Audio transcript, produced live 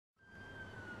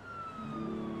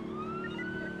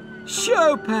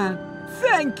Chopin,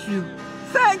 thank you.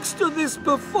 Thanks to this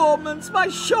performance, my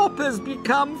shop has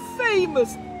become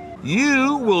famous.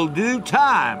 You will do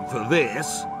time for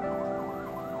this.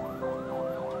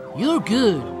 You're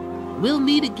good. We'll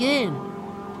meet again.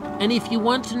 And if you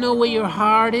want to know where your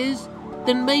heart is,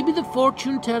 then maybe the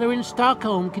fortune teller in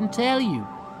Stockholm can tell you.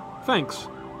 Thanks.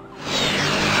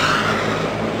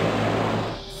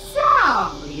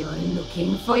 So, you're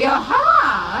looking for your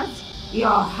heart? Your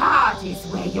heart is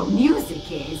where your music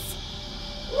is.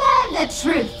 Learn the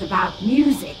truth about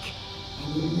music,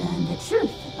 and you learn the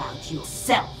truth about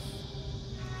yourself.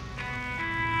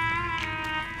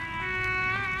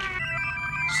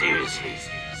 Seriously,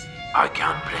 I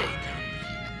can't play.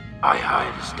 I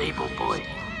hired a stable boy,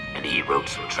 and he wrote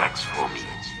some tracks for me,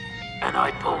 and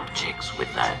I pulled chicks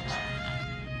with that.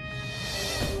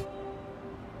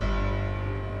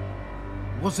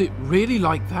 Was it really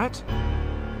like that?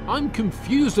 I'm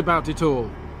confused about it all.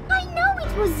 I know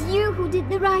it was you who did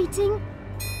the writing.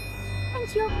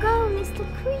 And your goal is to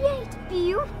create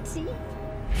beauty.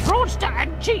 Fraudster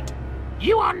and cheat!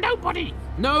 You are nobody!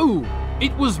 No,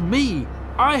 it was me.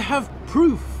 I have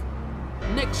proof.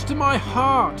 Next to my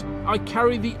heart, I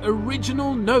carry the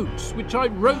original notes which I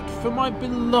wrote for my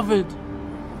beloved.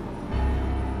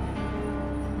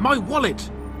 My wallet!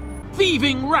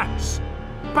 Thieving rats!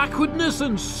 Backwardness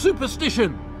and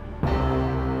superstition!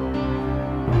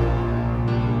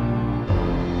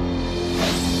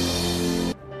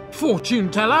 Fortune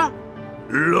teller?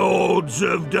 Lords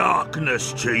of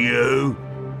Darkness to you.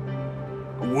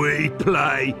 We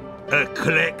play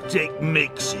eclectic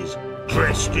mixes,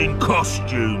 dressed in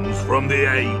costumes from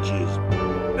the ages,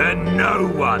 and no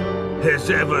one has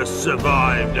ever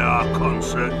survived our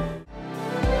concert.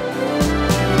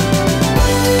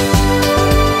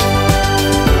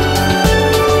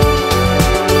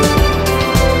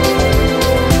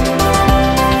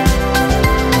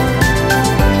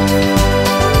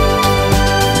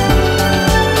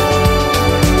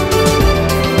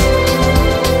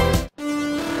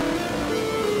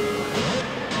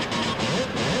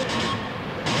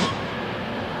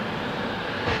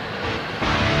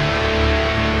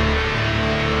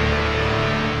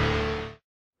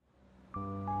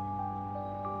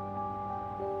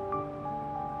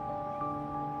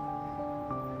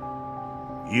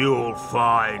 You'll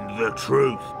find the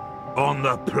truth on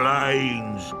the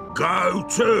plains. Go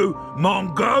to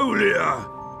Mongolia.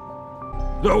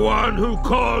 The one who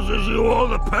causes you all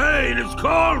the pain is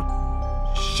called...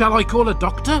 Shall I call a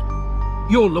doctor?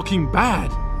 You're looking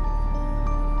bad.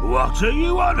 What are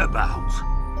you on about?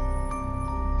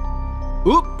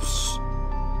 Oops!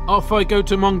 Off I go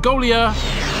to Mongolia.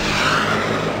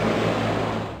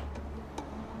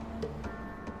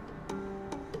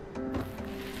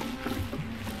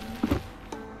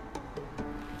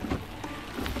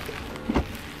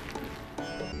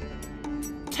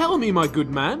 Tell me, my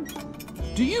good man,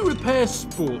 do you repair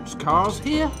sports cars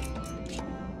here?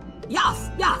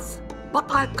 Yes,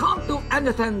 but I can't do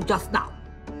anything just now.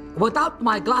 Without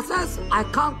my glasses, I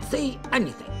can't see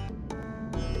anything.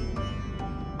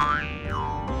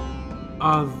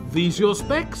 Are these your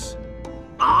specs?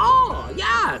 Oh,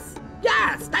 yes,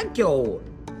 thank you.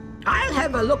 I'll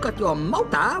have a look at your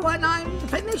motor when I'm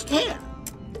finished here.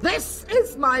 This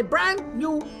is my brand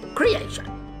new creation,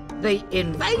 the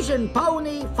Invasion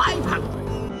Pony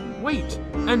 500. Wait,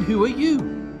 and who are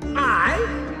you? I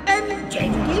am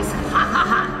Genghis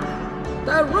Khan,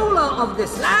 the ruler of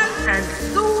this land and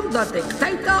soon the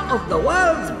dictator of the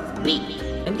world's beat.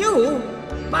 And you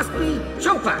must be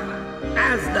Chopin.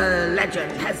 As the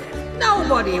legend has it,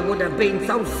 nobody would have been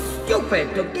so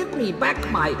stupid to give me back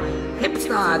my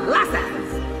hipster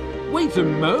glasses. Wait a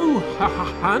mo,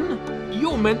 Han.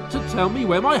 You're meant to tell me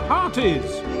where my heart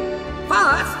is.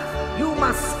 First, you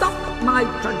must stop my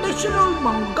traditional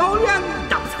Mongolian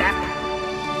dubstep.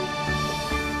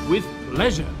 With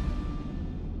pleasure.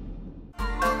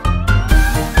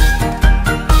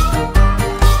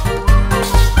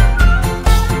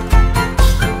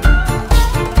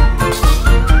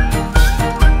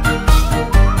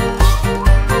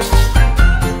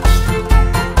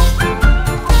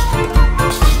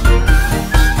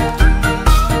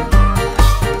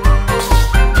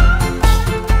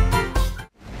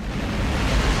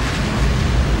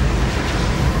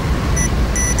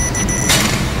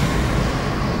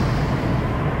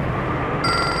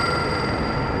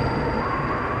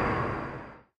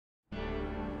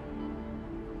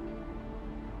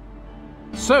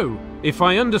 So, if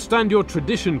I understand your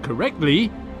tradition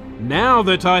correctly, now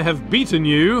that I have beaten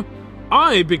you,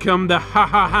 I become the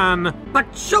Han.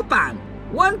 But Chopin,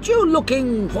 weren't you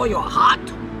looking for your heart?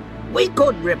 We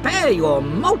could repair your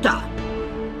motor.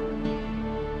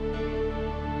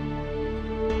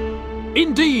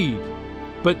 Indeed.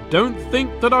 But don't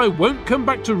think that I won't come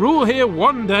back to rule here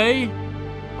one day.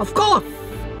 Of course.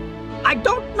 I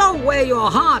don't know where your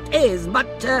heart is,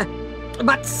 but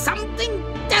something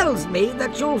tells me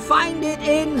that you'll find it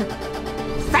in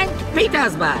St.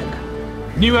 Petersburg.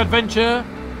 New adventure,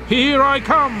 here I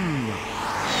come.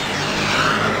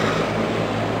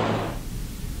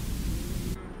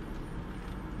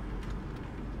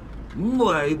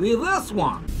 Maybe this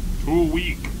one. Too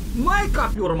weak. Make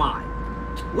up your mind.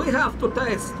 We have to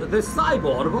test this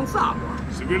cyborg on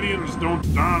someone. Civilians don't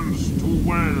dance too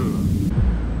well.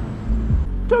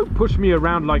 Don't push me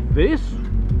around like this.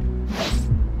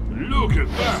 Look at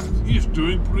that. He's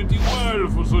doing pretty well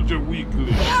for such a weakling.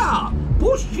 Yeah,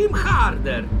 push him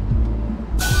harder.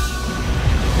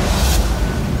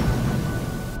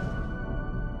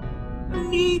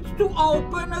 Need to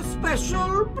open a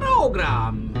special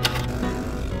program.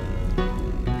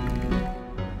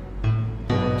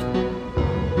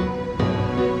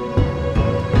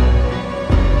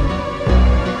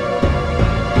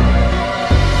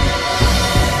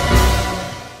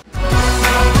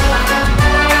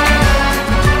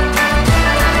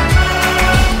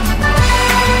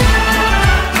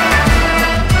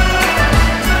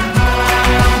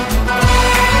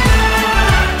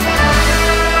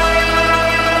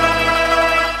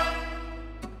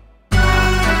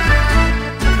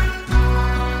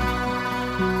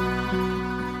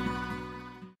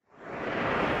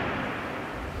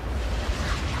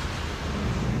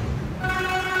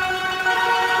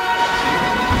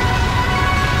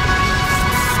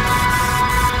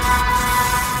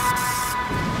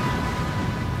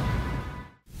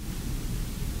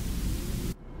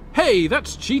 Hey,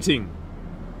 that's cheating.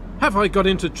 Have I got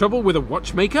into trouble with a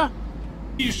watchmaker?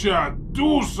 Isha,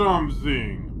 do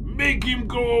something. Make him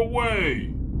go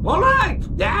away. All right,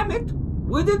 damn it.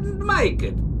 We didn't make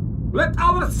it. Let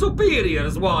our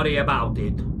superiors worry about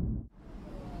it.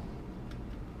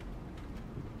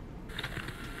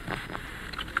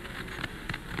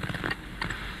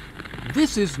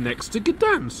 This is next to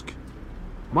Gdansk.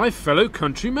 My fellow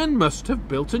countrymen must have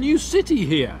built a new city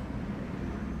here.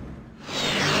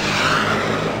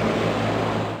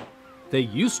 There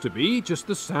used to be just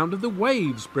the sound of the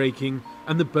waves breaking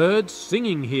and the birds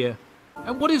singing here.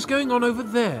 And what is going on over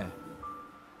there?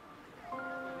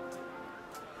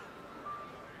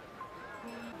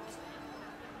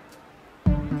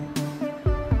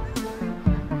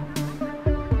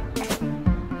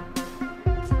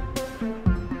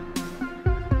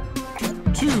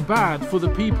 Too bad for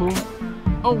the people.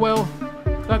 Oh well,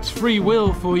 that's free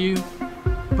will for you.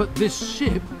 But this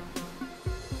ship...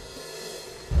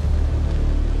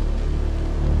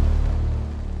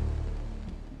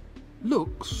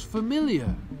 looks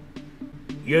familiar.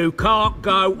 You can't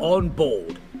go on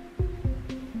board.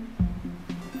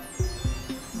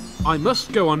 I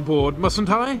must go on board, mustn't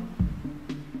I?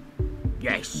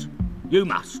 Yes, you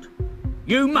must.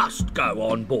 You must go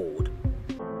on board.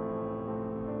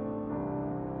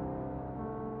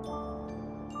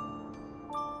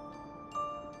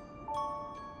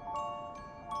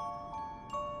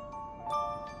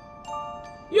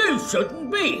 You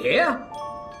shouldn't be here.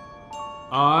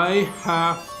 I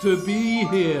have to be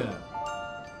here.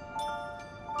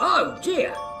 Oh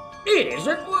dear, it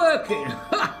isn't working.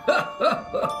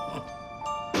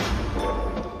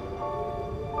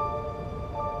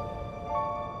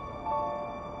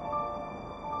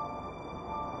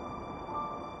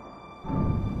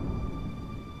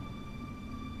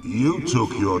 You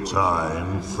took your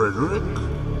time, Frederic.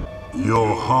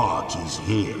 Your heart is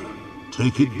here.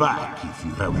 Take it back if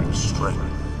you have the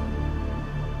strength.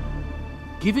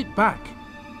 Give it back.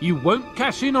 You won't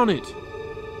cash in on it.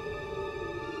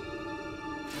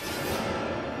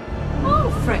 Oh,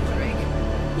 Frederic,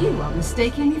 you are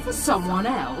mistaking me for someone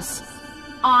else.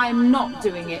 I'm not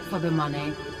doing it for the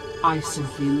money. I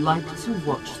simply like to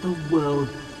watch the world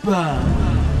burn.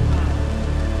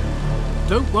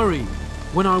 Don't worry.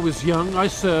 When I was young, I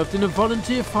served in a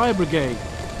volunteer fire brigade.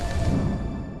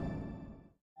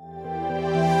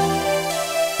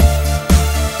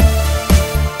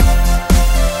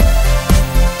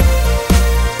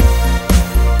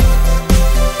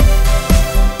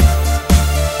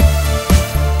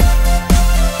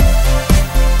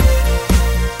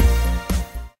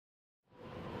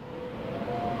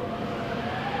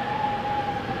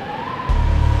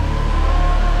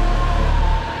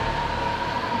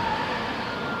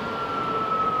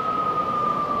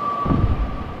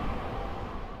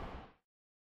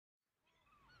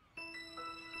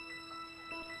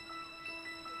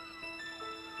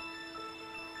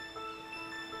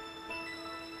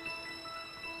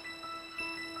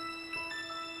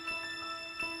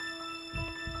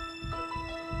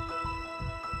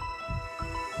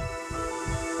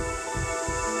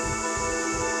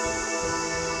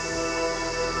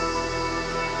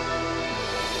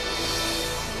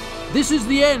 This is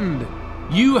the end.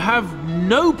 You have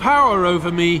no power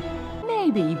over me.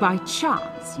 Maybe by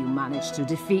chance you managed to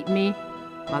defeat me,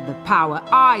 but the power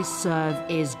I serve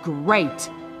is great.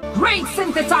 Great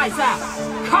synthesizer,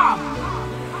 come!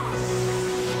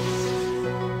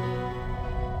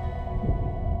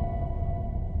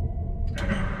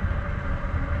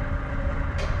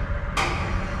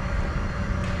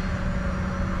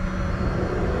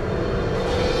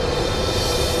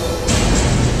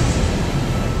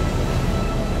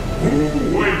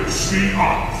 Who wakes me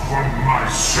up from my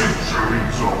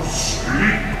centuries of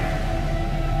sleep?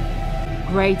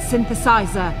 Great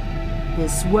synthesizer.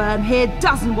 This worm here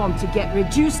doesn't want to get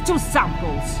reduced to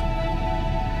samples.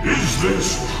 Is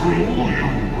this true, you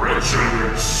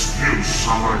wretched excuse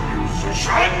of a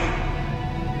musician?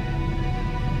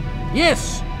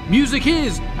 Yes, music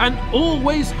is and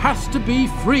always has to be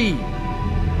free.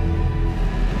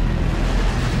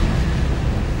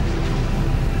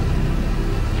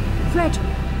 Frederic,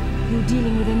 you're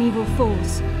dealing with an evil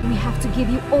force. We have to give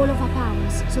you all of our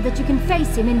powers so that you can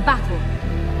face him in battle.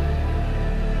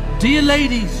 Dear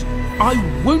ladies, I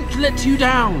won't let you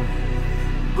down.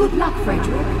 Good luck,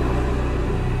 Frederic.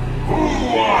 Who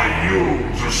are you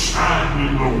to stand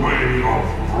in the way of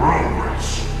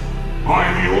progress? By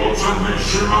the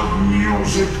automation of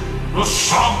music, the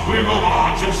sampling of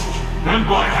artists, and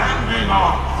by handing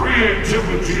our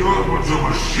creativity over to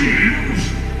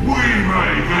machines, we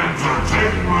make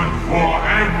entertainment for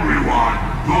everyone.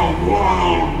 The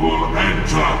world will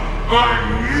enter a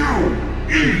new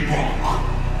epoch,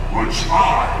 which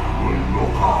I will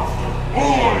look after.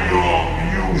 All your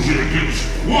music is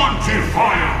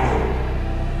quantifiable.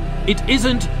 It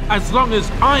isn't as long as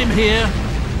I'm here.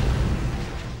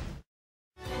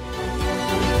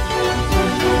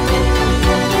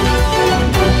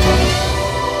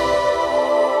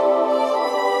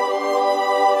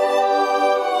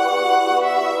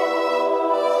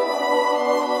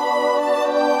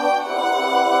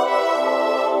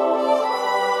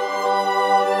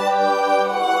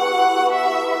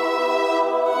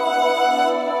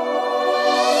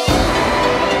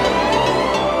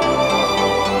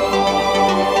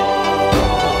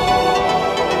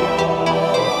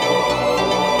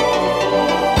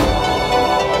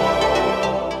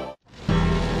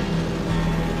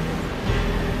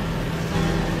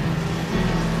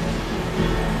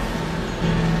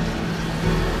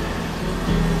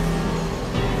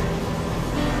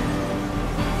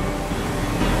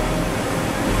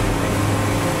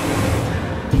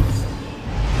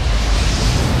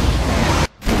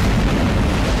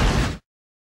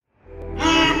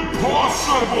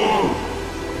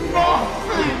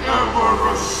 Nothing ever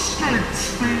escapes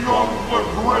beyond the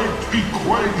great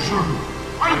equation.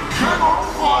 I cannot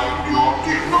find your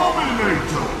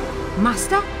denominator.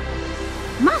 Master?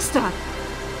 Master!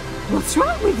 What's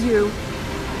wrong with you?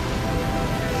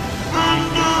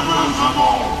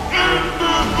 Indivisible!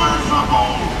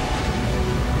 Indivisible!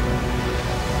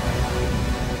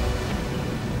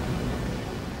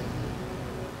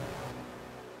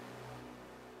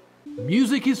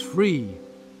 Music is free,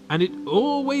 and it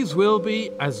always will be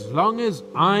as long as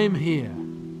I'm here.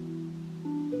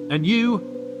 And you,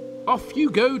 off you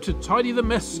go to tidy the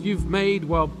mess you've made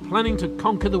while planning to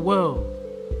conquer the world.